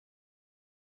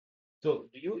So,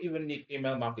 do you even need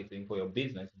email marketing for your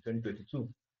business in 2022?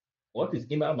 What is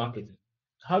email marketing?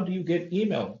 How do you get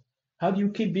email? How do you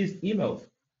keep these emails?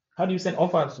 How do you send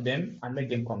offers to them and make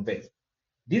them convert?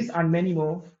 These and many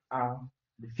more are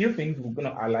the few things we're going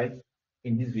to highlight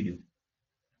in this video.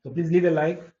 So please leave a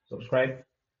like, subscribe,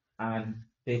 and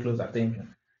pay close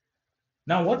attention.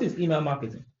 Now, what is email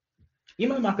marketing?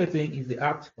 Email marketing is the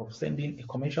act of sending a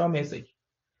commercial message,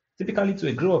 typically to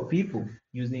a group of people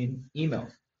using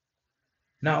emails.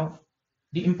 Now,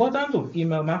 the importance of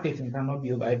email marketing cannot be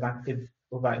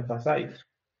overemphasized.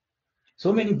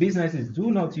 So many businesses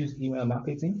do not use email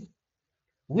marketing,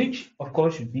 which of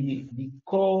course should be the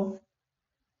core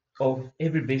of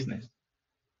every business.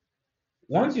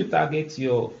 Once you target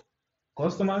your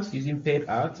customers using paid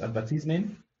ads,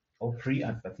 advertisement, or free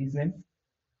advertisement,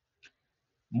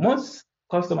 most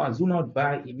customers do not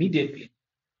buy immediately.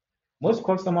 Most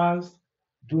customers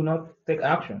do not take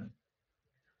action.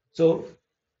 So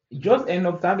you just end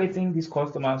up targeting these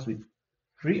customers with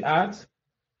free ads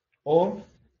or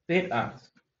paid ads.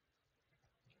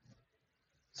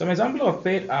 Some example of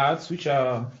paid ads which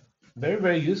are very,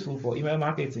 very useful for email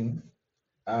marketing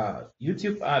are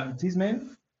YouTube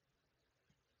advertisement,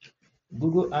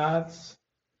 Google ads,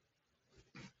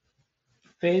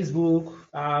 Facebook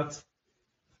ads,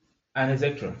 and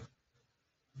etc.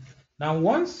 Now,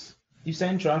 once you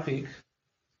send traffic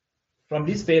from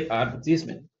this paid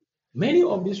advertisement, many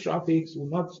of these traffics will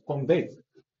not convert.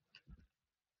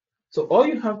 So all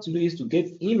you have to do is to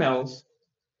get emails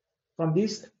from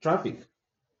this traffic.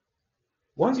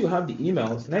 Once you have the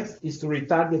emails, next is to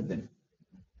retarget them.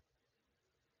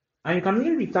 And you can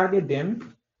only retarget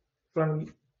them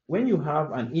from when you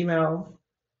have an email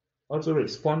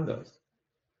autoresponders.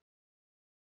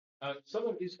 And some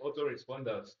of these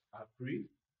autoresponders are free,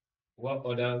 while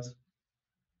others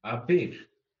are paid.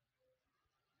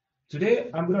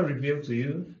 Today, I'm going to reveal to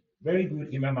you very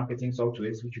good email marketing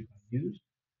softwares which you can use,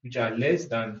 which are less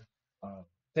than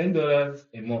 $10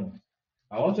 a month.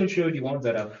 I'll also show you the ones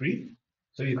that are free,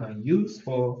 so you can use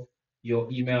for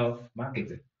your email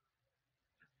marketing.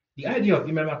 The idea of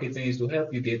email marketing is to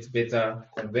help you get better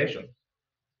conversion.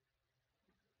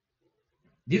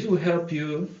 This will help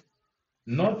you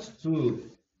not to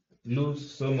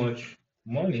lose so much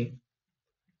money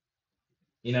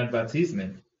in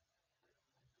advertisement.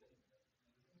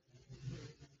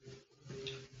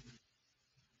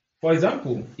 For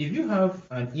example, if you have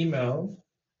an email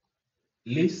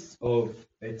list of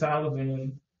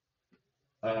 1,000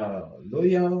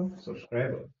 loyal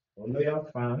subscribers or loyal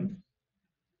fans,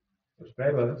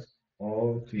 subscribers,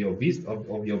 or to your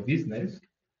of your business,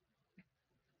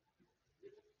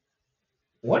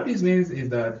 what this means is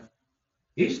that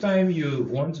each time you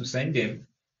want to send them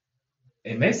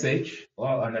a message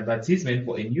or an advertisement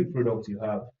for a new product you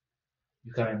have,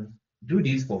 you can do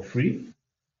this for free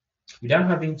without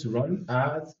having to run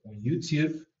ads on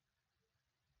YouTube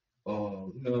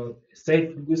or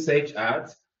search Google search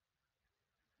ads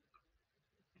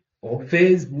or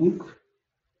Facebook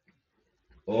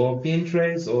or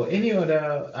Pinterest or any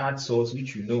other ad source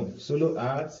which you know, solo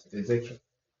ads, etc.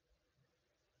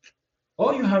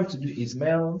 All you have to do is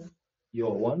mail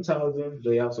your 1,000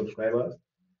 loyal subscribers,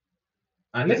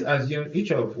 and let's assume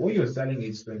each of what you're selling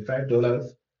is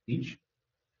 $25 each,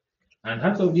 and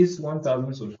out of these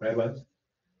 1,000 subscribers,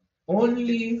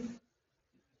 only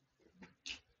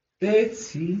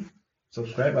 30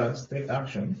 subscribers take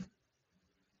action.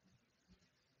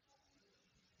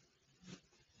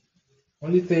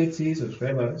 Only 30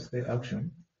 subscribers take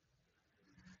action.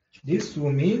 This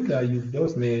will mean that you've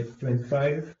just made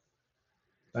 25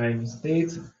 times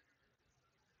 30,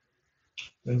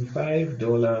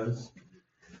 $25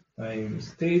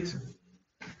 times 30.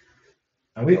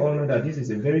 And we all know that this is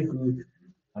a very good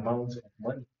amount of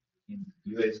money in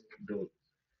US dollars.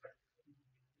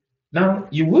 Now,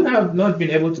 you would have not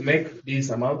been able to make this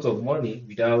amount of money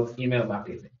without email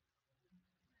marketing.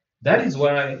 That is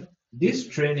why this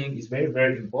training is very,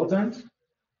 very important.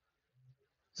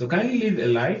 So kindly leave a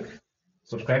like,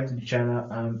 subscribe to the channel,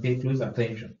 and pay close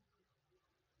attention.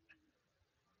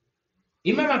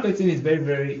 Email marketing is very,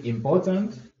 very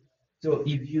important. So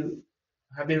if you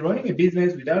have been running a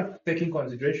business without taking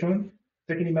email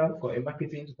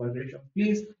marketing into consideration,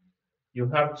 please, you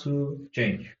have to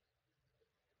change.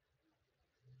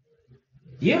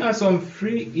 Here are some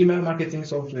free email marketing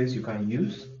softwares you can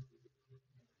use,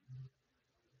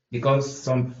 because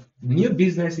some new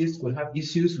businesses could have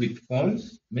issues with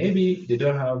funds. Maybe they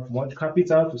don't have much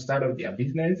capital to start up their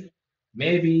business.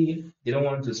 Maybe they don't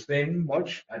want to spend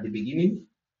much at the beginning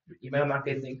with email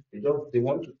marketing. They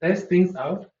want to test things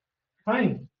out.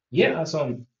 Fine. Here are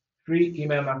some free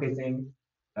email marketing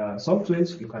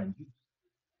softwares you can use.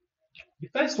 The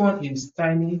first one is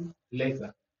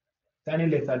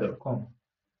tinyletter.com.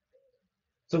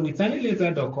 So with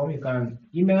tinyletter.com, you can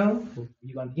email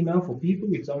for people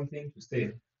with something to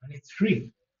say, and it's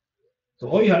free. So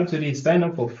all you have to do is sign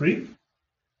up for free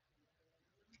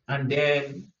and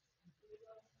then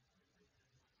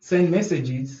send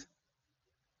messages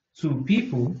to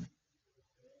people.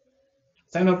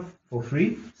 Sign up for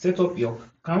free, set up your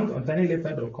account on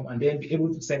tinyletter.com, and then be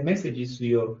able to send messages to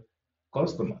your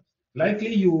customers.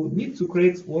 Likely, you will need to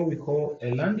create what we call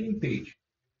a landing page.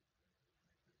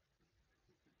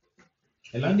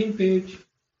 A landing page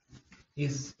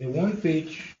is a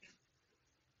one-page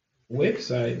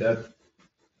website that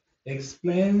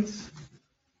explains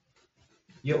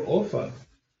your offer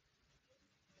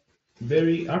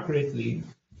very accurately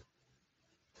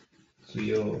to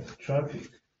your traffic.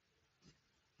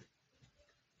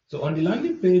 So on the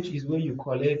landing page is where you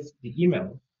collect the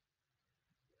email,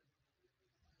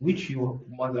 which you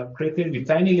must have created with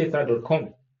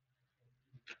tinyletter.com.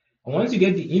 And once you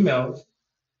get the emails,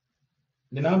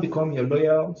 they now become your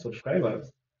loyal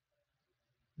subscribers,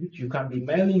 which you can be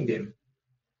mailing them,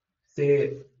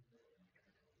 say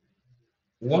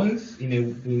once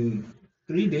in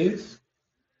 3 days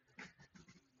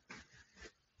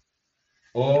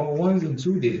or once in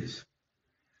 2 days.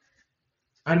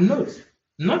 And note,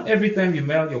 not every time you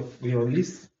mail your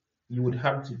list, you would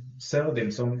have to sell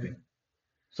them something.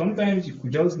 Sometimes you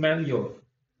could just mail your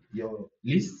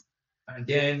list and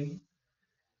then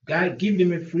give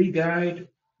them a free guide,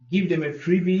 give them a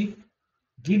freebie,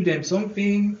 give them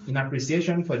something in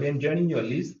appreciation for them joining your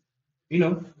list.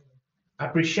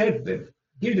 Appreciate them.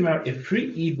 Give them a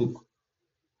free ebook.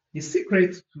 The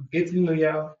secret to getting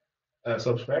loyal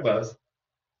subscribers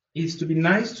is to be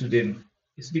nice to them,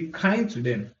 is to be kind to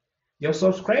them. Your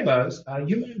subscribers are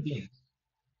human beings.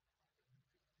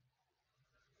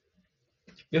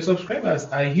 Your subscribers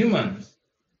are humans.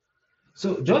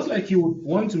 So just like you would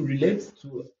want to relate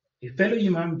to a fellow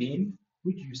human being,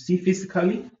 which you see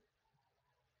physically,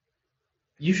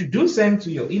 you should do same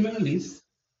to your email list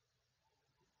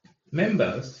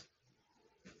members,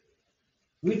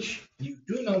 which you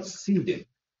do not see them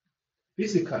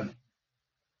physically,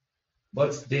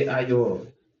 but they are your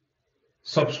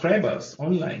subscribers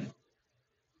online.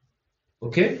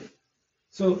 Okay?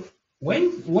 So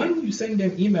when you send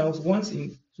them emails once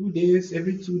in 2 days,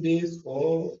 every 2 days,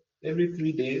 or every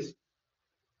 3 days,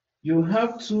 you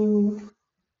have to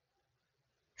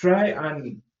try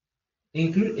and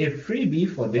include a freebie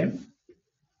for them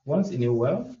once in a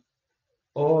while,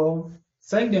 or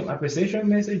send them appreciation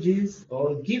messages,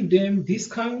 or give them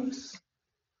discounts,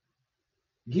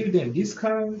 give them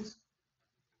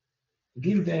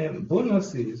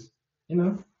bonuses.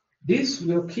 This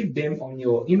will keep them on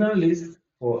your email list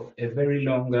for a very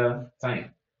longer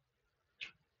time.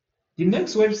 The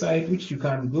next website which you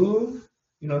can go,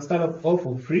 start up all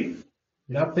for free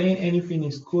without paying anything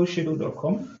is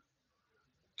codeschedule.com.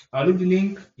 I'll leave the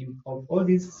link of all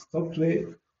these software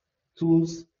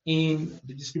tools in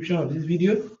the description of this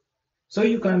video. So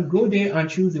you can go there and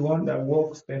choose the one that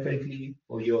works perfectly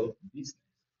for your business.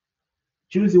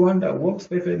 Choose the one that works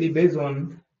perfectly based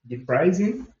on the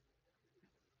pricing,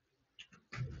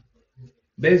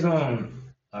 based on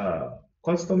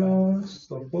customer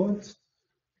support,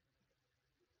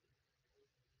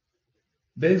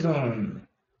 based on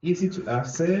easy to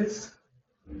access,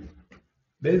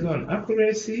 based on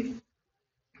accuracy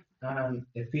and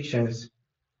efficiency.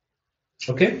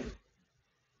 Okay?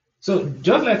 So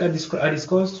just like I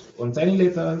discussed on Tiny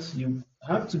Letters, you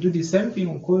have to do the same thing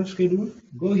on CodeSchedule.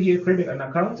 Go here, create an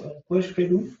account on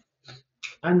CodeSchedule.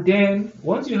 And then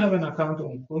once you have an account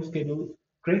on CodeSchedule,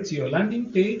 create your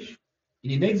landing page.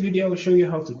 In the next video, I will show you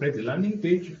how to create a landing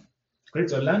page,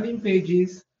 create your landing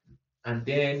pages, and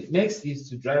then next is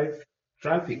to drive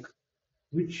traffic,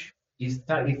 which is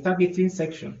the targeting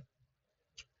section.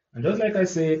 And just like I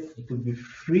said, it could be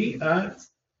free ads,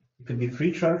 it could be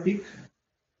free traffic.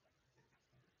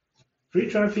 Free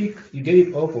traffic, you get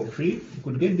it all for free. You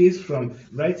could get this from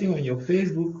writing on your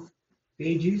Facebook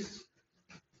pages,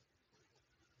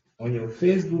 on your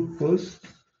Facebook posts,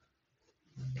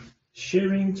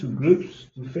 sharing to groups,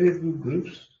 to Facebook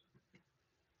groups,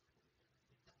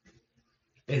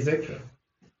 etc.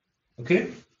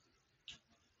 Okay?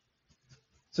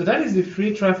 So that is the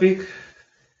free traffic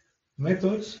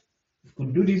methods. You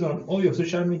could do this on all your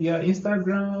social media,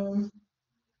 Instagram,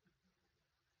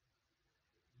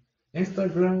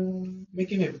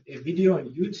 making a video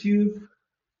on YouTube,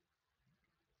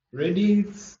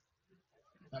 Reddit,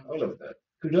 and all of that.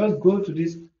 You could just go to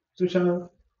this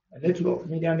social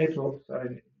media networks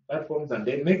and platforms and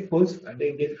then make posts and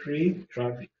then get free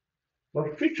traffic.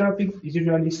 But free traffic is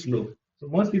usually slow. So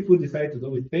most people decide to go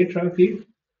with paid traffic,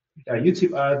 which are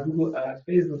YouTube ads, Google ads,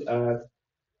 Facebook ads,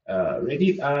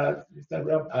 Reddit ads,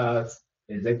 Instagram ads,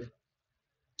 etc.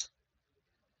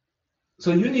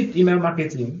 So you need email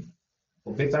marketing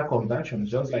for better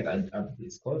conversions, just like I've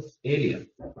discussed earlier.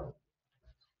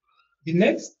 The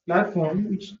next platform,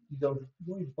 which is of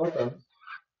more importance,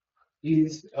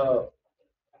 is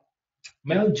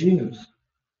Mail Genius.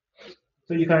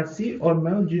 So you can see on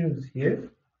Mail Genius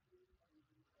here,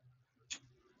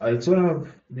 it's one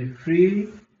of the free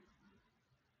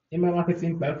email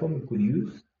marketing platform you could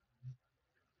use.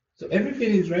 So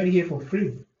everything is right here for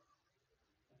free.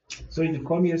 So you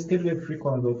come here, schedule a free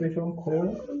consultation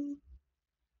call,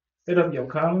 set up your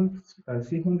account. You can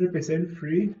see 100%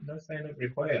 free, no sign up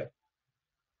required.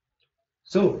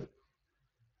 So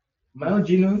Mail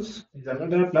Genius is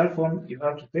another platform you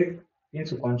have to take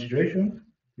into consideration.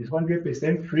 It's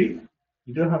 100% free.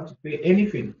 You don't have to pay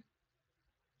anything.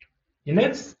 The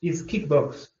next is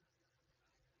Kickbox.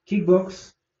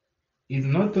 Kickbox is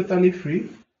not totally free.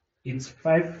 It's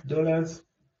 $5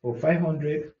 for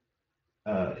 500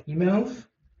 emails,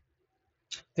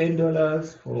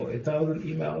 $10 for 1,000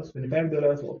 emails,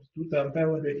 $25 for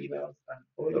 2,500 emails, and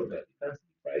all of that. You can see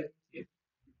the price here.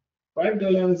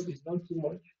 $5 is not too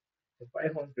much for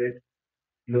 500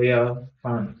 loyal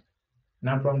fans.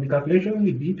 Now, from the calculation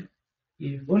we did,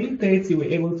 if only 30 were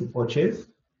able to purchase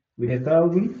with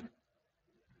 1,000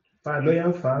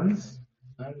 loyal fans,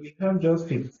 and we have just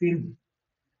 15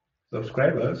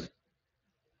 subscribers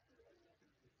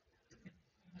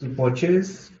to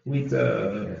purchase with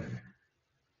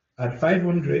at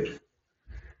 500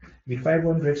 with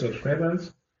 500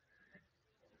 subscribers,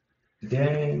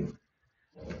 then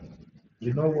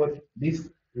you know what this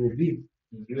will be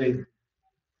in USD.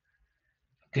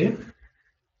 Okay,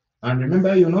 and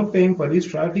remember, you're not paying for this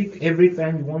traffic every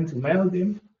time you want to mail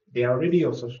them. They are already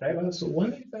your subscribers, so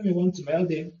one time you want to mail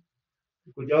them,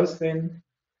 you could just send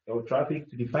your traffic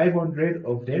to the 500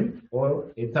 of them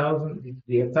or 1,000.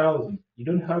 The 1,000. You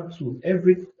don't have to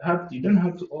you don't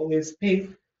have to always pay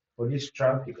for this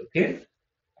traffic. Okay.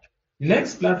 The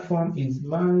next platform is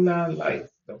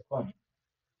BanglaLife.com.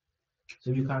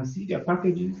 So you can see their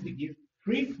packages. They give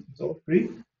free, it's all free,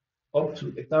 up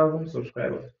to 1,000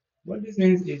 subscribers. What this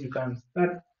means is you can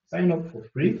sign up for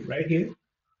free right here.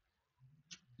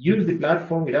 Use the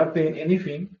platform without paying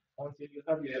anything until you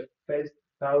have your first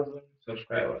 1,000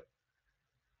 subscribers.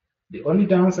 The only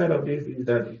downside of this is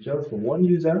that it's just for one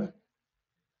user,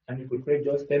 and you could create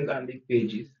just 10 landing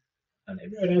pages and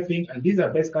every other thing. And these are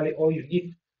basically all you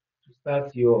need to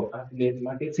start your affiliate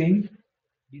marketing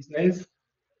business,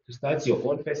 to start your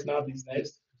own personal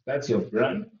business, to start your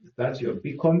brand, to start your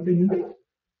big company.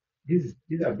 These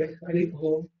are basically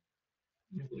all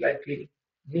you will likely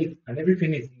need, and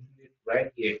everything is included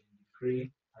right here in the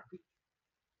free package.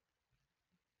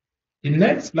 The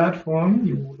next platform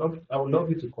I would love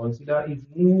you to consider is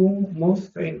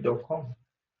mostfame.com.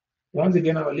 Once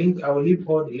again, I will leave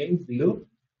all the links below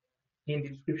in the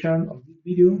description of this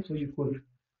video so you could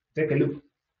take a look.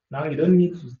 Now you don't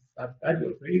need to add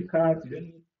your credit cards, you don't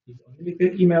need it's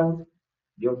unlimited emails,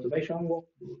 the automation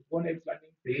workflow, 1x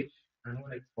landing page, and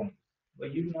 1x form.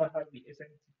 But you do not have the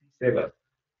SMTP server.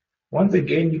 Once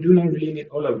again, you do not really need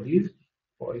all of these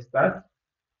for a start.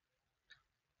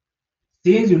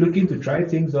 Since you're looking to try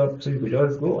things up, so you could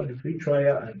just go on the free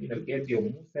trial and get your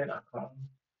Moonsen account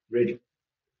ready.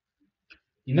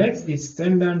 The next is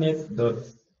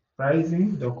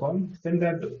Tenderness.pricing.com,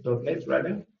 Tender.net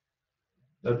rather.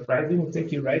 The pricing will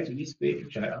take you right to this page,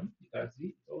 which I am. You can see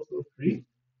it's also free.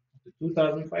 To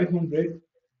 2,500, you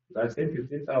can send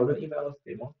 15,000 emails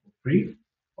a month for free.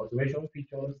 Automation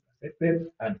features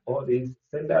accepted, and all this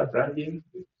sender branding.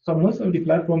 So most of the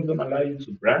platforms don't allow you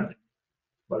to brand,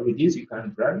 but with this you can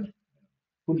brand.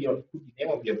 Put the name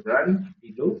of your brand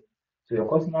below, so your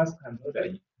customers can know that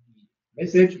the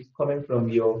message is coming from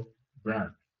your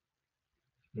brand.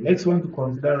 The next one to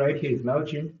consider right here is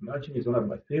MailChimp. MailChimp is one of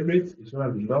my favorites. It's one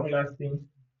of the long-lasting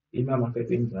email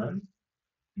marketing brands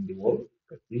in the world.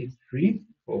 It's free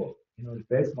for the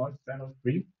first month, sign up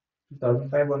free,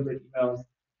 2,500 emails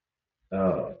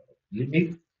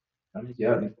limit. That means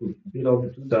you could build up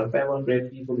to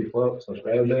 2,500 people before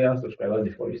loyal subscribers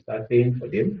before you start paying for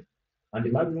them. And the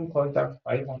maximum contact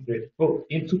 500. Oh,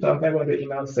 in 2,500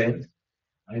 emails sent,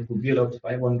 and you could build up to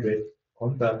 500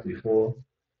 contacts before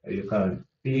you can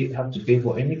have to pay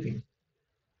for anything.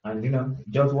 And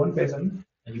just one person,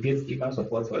 and you get email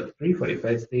support for free for the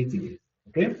first 30 days.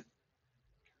 Okay.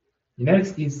 The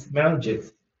next is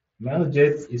MailJet.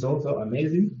 MailJet is also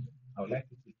amazing. I would like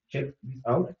you to check this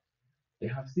out. They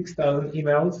have 6,000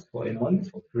 emails for a month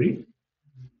for free.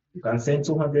 You can send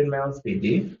 200 mails per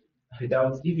day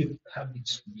without, if you have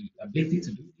the ability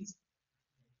to do this.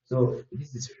 So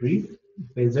this is free. You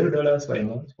pay $0 per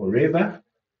month forever.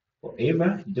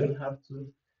 Forever. You don't have to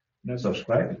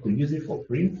subscribe. You could use it for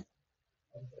free.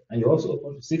 And you also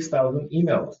open to 6,000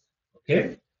 emails.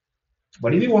 Okay.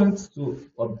 But if you want to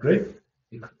upgrade,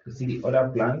 you can see the other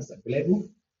plans available.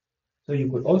 So you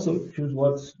could also choose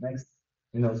what makes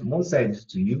more sense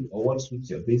to you or what suits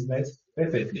your business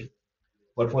perfectly.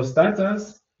 But for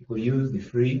starters, you could use the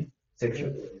free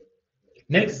section.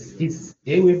 Next is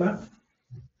Aweber,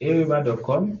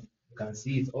 aweber.com. You can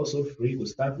see it's also free. We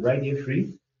start right here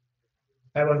free.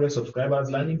 500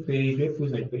 subscribers, landing page, web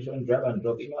push notification, drag and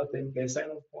drop, email template,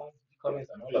 sign up forms,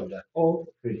 comments, and all of that, all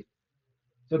for free.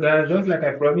 So guys, just like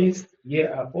I promised,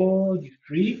 here are all the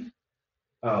free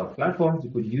platforms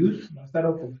you could use. Now start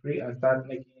off for free and start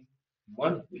making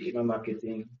money with email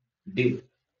marketing today.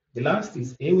 The last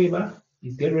is Aweber,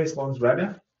 is get response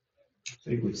rather.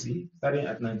 So you could see starting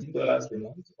at $19 per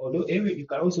month. Although Aweber, you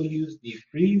can also use the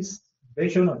free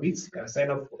version of it. You can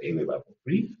sign up for Aweber for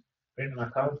free, create an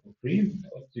account for free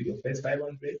up to your first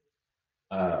 500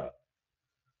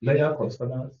 loyal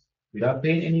customers without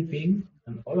paying anything,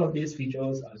 and all of these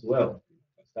features as well. You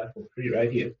can start for free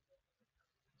right here.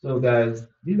 So guys,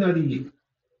 these are the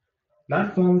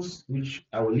platforms which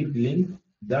I will leave the link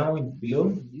down below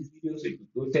in this video so you can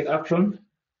go take action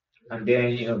and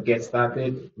then get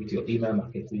started with your email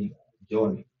marketing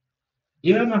journey.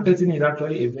 Email marketing is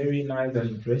actually a very nice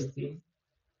and interesting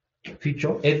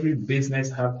feature every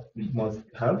business must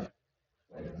have.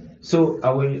 So I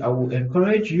will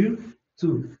encourage you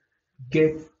to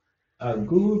get a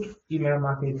good email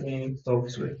marketing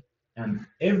software. And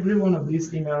every one of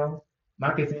these email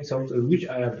marketing software which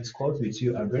I have discussed with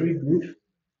you are very good.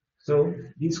 So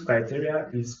this criteria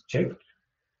is checked.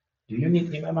 Do you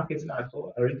need email marketing at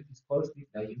all? I already discussed it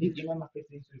that you need email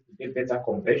marketing so you can get better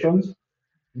conversions.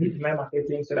 You need email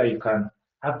marketing so that you can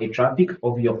have a traffic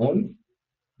of your own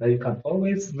that you can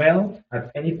always mail at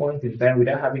any point in time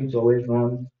without having to always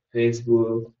run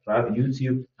Facebook,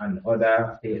 YouTube, and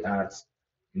other paid ads,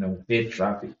 paid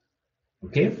traffic.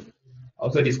 Okay.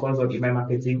 Also discuss what email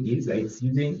marketing is. It's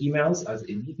using emails as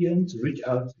a medium to reach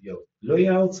out to your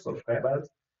loyal subscribers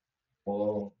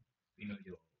or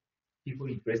your people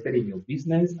interested in your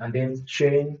business and then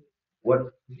sharing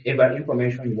whatever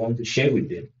information you want to share with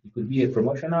them. It could be a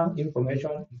promotional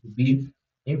information, it could be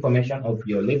information of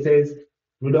your latest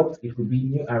product, it could be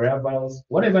new arrivals,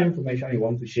 whatever information you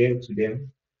want to share to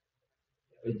them.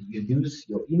 You use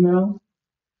your email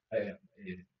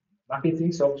marketing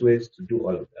softwares to do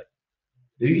all of that.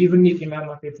 Do you even need email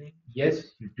marketing?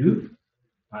 Yes, you do.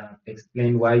 I have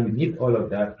explained why you need all of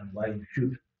that and why you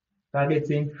should.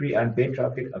 Targeting free and paid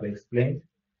traffic, I've explained.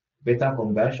 Better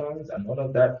conversions and all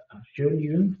of that. I've shown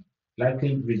you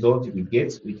likely results you will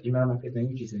get with email marketing,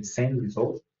 which is insane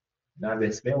results. Now I've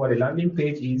explained what a landing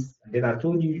page is, and then I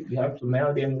told you you have to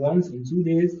mail them once in 2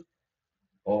 days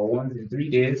or once in 3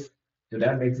 days. So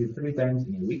that makes it 3 times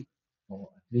in a week, or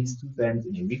at least 2 times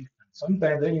in a week. And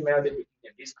sometimes when you mail them, you give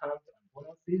them discounts and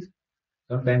bonuses.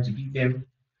 Sometimes you give them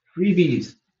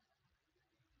freebies,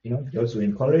 just to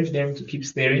encourage them to keep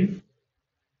staring.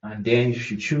 And then you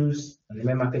should choose an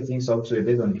email marketing software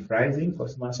based on the pricing,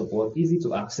 customer support, easy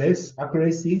to access,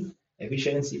 accuracy,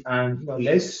 efficiency, and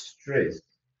less stress.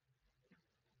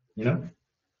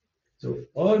 So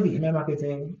all the email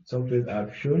marketing softwares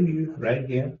I've shown you right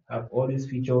here have all these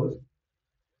features.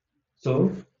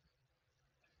 So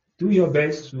do your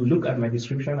best to look at my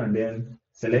description and then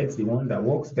select the one that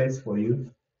works best for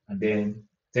you and then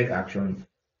take action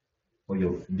for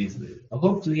your business. I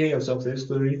hope to hear your success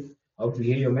story. I hope to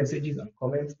hear your messages and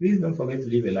comments. Please don't forget to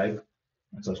leave a like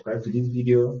and subscribe to this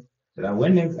video so that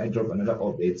when next I drop another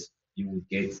update, you will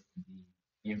get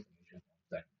the information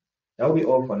on time. That will be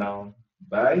all for now.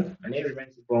 Bye. My name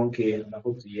remains Bonke and I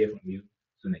hope to hear from you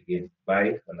soon again.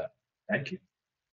 Bye for now. Thank you.